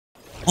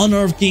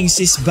Honor of Kings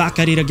is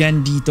back at it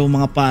again dito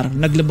mga par.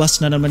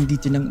 Naglabas na naman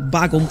dito ng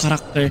bagong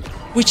karakter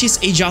which is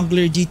a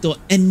jungler dito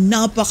and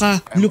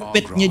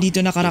napaka-lupit niya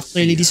dito na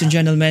karakter, ladies and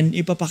gentlemen.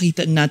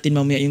 Ipapakita natin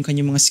mamaya yung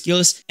kanyang mga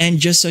skills, and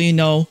just so you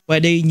know,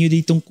 pwede nyo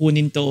ditong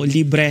kunin to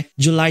libre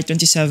July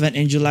 27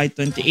 and July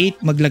 28.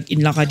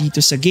 Mag-login lang ka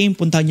dito sa game,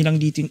 puntahan nyo lang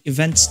dito yung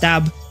events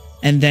tab,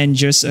 and then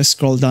just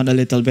scroll down a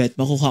little bit.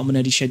 Makuha mo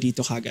na rin siya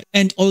dito kagad.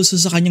 And also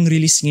sa kanyang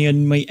release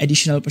ngayon, may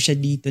additional pa siya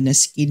dito na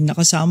skin na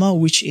kasama,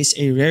 which is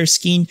a rare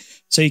skin.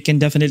 So you can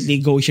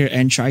definitely go here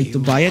and try to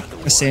buy it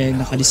kasi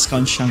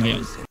naka-discount siya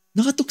ngayon.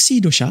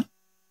 Naka-tuxedo siya?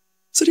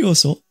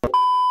 Seryoso?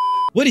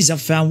 What is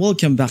up fam?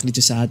 Welcome back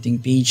dito sa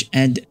ating page,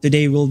 and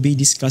today we'll be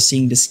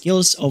discussing the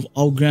skills of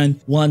Augran,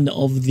 one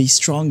of the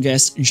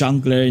strongest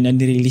jungler na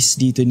nirelease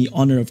dito ni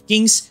Honor of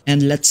Kings.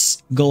 And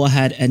let's go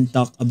ahead and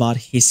talk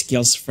about his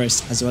skills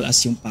first as well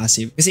as yung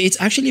passive, kasi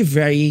it's actually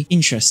very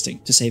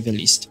interesting to say the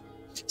least.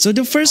 So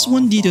the first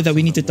one dito that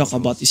we need to talk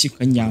about is yung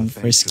kanyang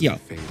first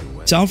skill.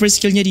 So ang first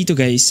skill niya dito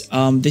guys,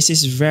 this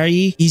is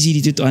very easy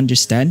dito to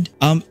understand.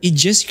 It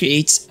just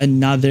creates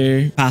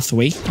another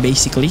pathway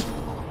basically,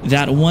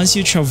 that once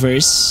you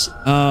traverse,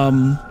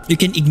 you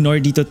can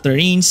ignore dito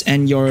terrains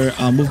and your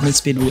movement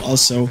speed will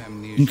also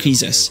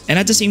increases. And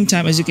at the same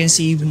time, as you can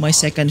see, my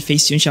second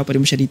phase yun siya,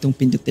 pwede mo siya ditong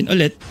pindutin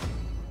ulit.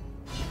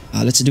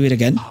 Let's do it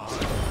again.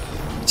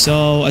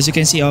 So as you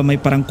can see, may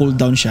parang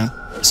cooldown siya.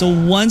 So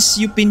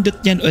once you pindot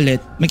yan ulit,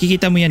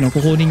 makikita mo yan,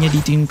 kukunin niya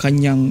dito yung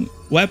kanyang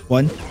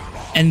weapon,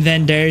 and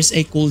then there's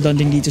a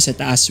cooldown din dito sa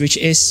taas, which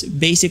is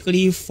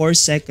basically 4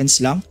 seconds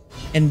lang,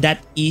 and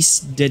that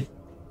is the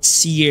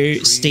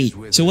seer state.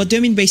 So what do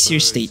I mean by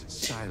seer state?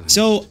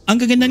 So ang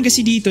kagandahan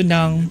kasi dito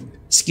ng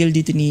skill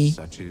dito ni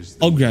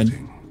Augran,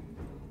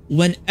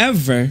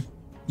 whenever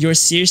your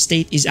seer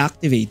state is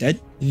activated,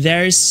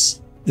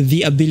 there's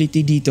the ability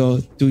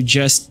dito to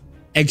just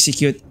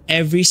execute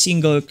every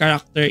single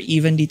character,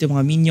 even dito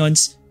mga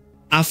minions,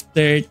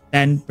 after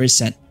 10%.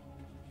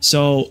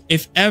 So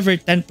if ever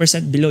 10%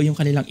 below yung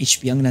kanilang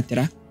HP ang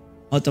natira,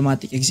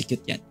 automatic execute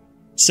yan.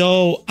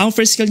 So, ang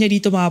first skill niya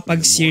dito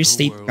makapag-seer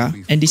state ka,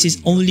 and this is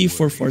only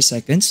for 4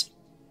 seconds.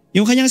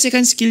 Yung kanyang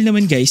second skill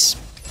naman guys,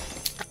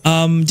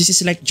 this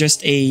is like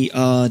just a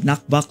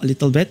knockback a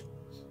little bit.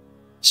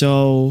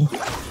 So,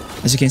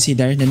 as you can see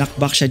there,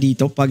 na-knockback siya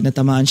dito pag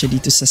natamaan siya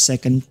dito sa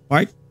second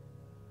part.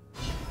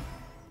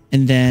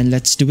 And then,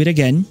 let's do it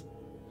again.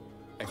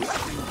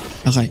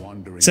 Okay.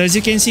 So, as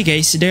you can see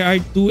guys, there are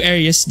 2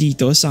 areas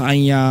dito sa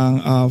kanyang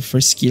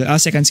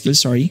second skill,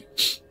 sorry.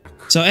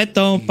 So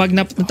eto, pag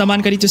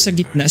natamaan ka dito sa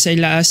gitna,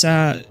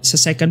 sa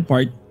second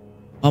part,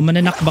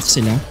 mananakbak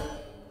sila.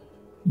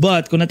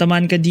 But kung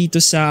natamaan ka dito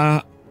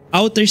sa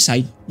outer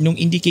side nung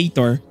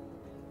indicator,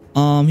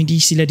 hindi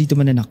sila dito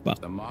mananakbak.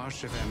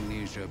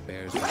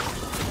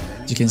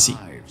 As you can see.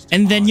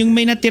 And then yung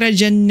may natira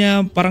dyan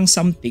na parang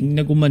something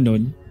na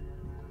gumanon,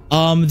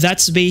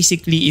 that's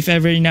basically if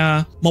ever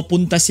na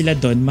mapunta sila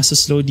doon,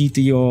 masuslow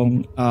dito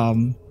yung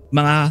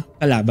mga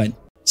kalaban.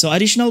 So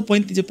additional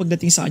point dito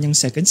pagdating sa kanyang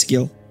second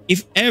skill,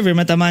 if ever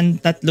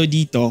mataman 3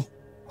 dito,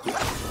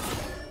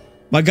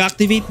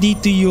 mag-activate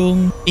dito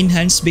yung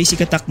enhanced basic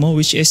attack mo,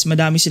 which is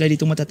madami sila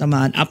dito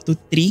matatamaan, up to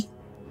 3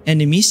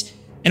 enemies.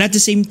 And at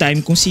the same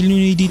time, kung sino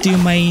dito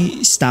yung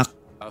may stack,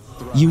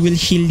 you will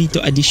heal dito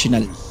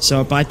additional.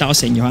 So pakita ko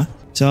sa inyo ha.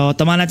 So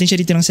tamaan natin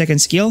siya dito ng second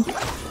skill.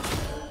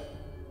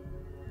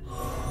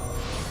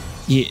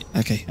 Yeah,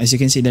 okay, as you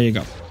can see, there you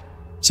go.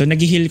 So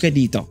nag-heal ka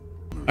dito.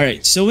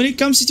 Alright, so when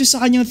it comes to sa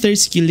kanyang third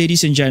skill,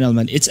 ladies and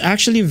gentlemen, it's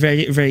actually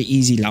very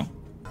easy lang.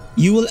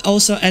 You will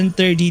also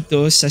enter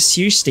dito sa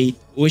seer state,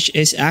 which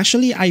is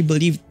actually, I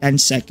believe, 10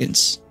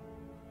 seconds.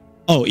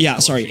 Oh yeah,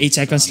 sorry,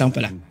 8 seconds lang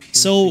pala.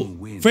 So,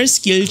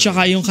 first skill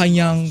tsaka yung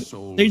kanyang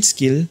third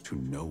skill,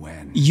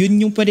 yun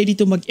yung pwede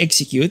dito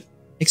mag-execute.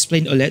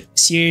 Explain ulit,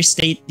 seer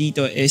state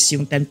dito is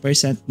yung 10%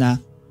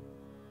 na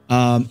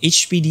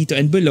HP dito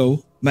and below,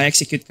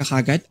 ma-execute ka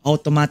kagad,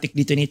 automatic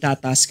dito ni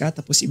tataas ka,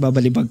 tapos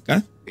ibabalibag ka.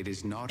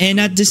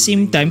 And at the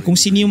same time, kung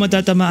sino yung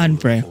matatamaan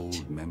pre,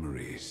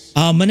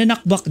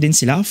 mananakbak din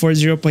sila for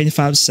 0.5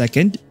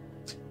 second.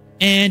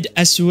 And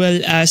as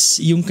well as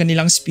yung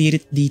kanilang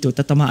spirit dito,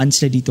 tatamaan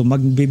sila dito,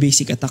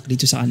 magbe-basic attack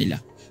dito sa kanila.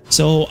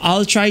 So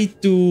I'll try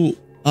to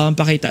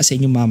pakita sa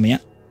inyo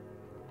mamaya.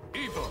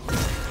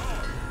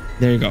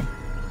 There you go.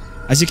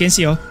 As you can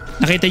see,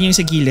 nakita nyo yung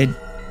sa gilid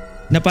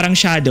na parang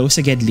shadow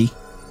sa Gedli.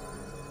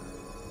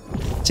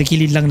 Sa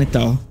kilid lang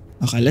nito.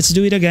 Okay, let's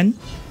do it again.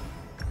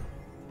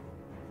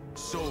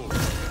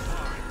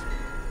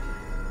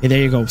 Okay,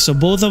 there you go. So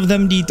both of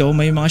them dito,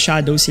 may mga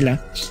shadow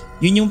sila.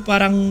 Yun yung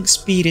parang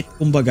spirit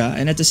kumbaga,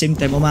 and at the same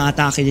time,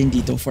 umaatake din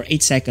dito for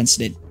 8 seconds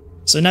din.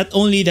 So not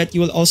only that,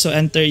 you will also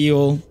enter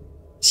yung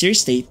seer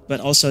state, but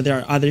also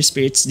there are other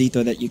spirits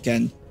dito that you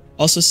can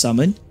also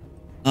summon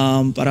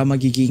para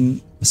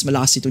magiging mas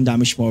malakas itong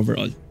damage mo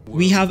overall.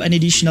 We have an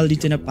additional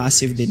dito na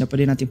passive din na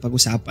pwede natin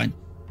pag-usapan,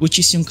 which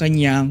is yung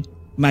kanyang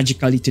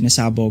magical dito na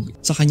sabog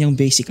sa kanyang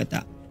basic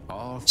attack.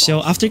 So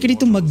after ka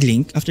dito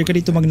mag-link, after ka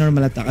dito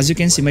mag-normal attack, as you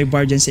can see, may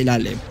bar dyan sa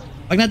ilalim.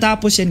 Pag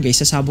natapos yan guys,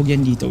 sasabog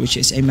yan dito which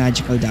is a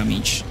magical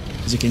damage.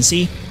 As you can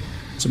see,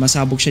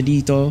 sumasabog siya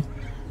dito.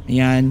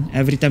 Ayan,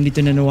 every time dito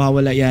na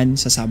nawawala yan,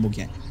 sasabog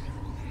yan.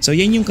 So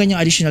yan yung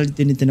kanyang additional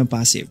dito ng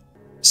passive.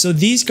 So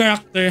this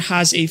character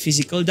has a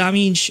physical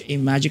damage, a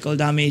magical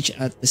damage,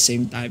 at the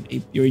same time a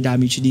pure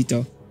damage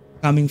dito.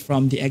 Coming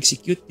from the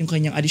execute, yung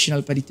kanyang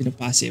additional pa dito ng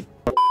passive.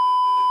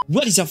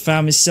 What is up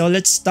fam? So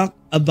let's talk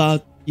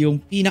about yung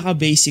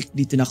pinaka-basic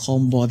dito na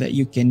combo that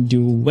you can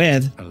do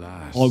with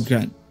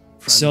Augran.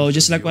 So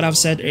just like what I've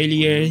said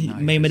earlier,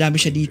 may madami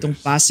siya ditong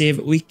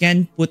passive. We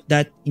can put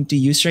that into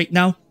use right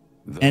now.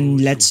 And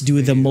let's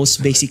do the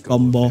most basic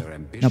combo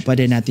na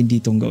pwede natin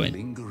ditong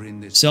gawin.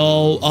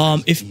 So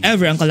if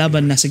ever ang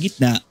kalaban nasa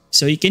gitna,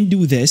 so you can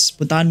do this.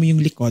 Puntahan mo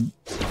yung likod.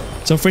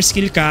 So first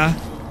skill ka,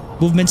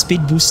 movement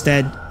speed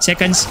boosted.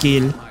 Second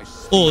skill,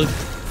 ult.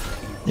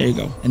 There you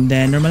go. And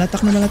then normal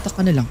attack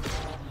ka na lang.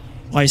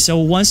 Okay, so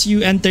once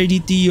you enter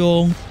dito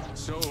yung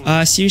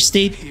seer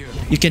state,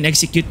 you can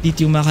execute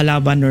dito yung mga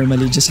kalaban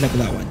normally just like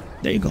that one.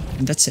 There you go.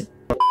 And that's it.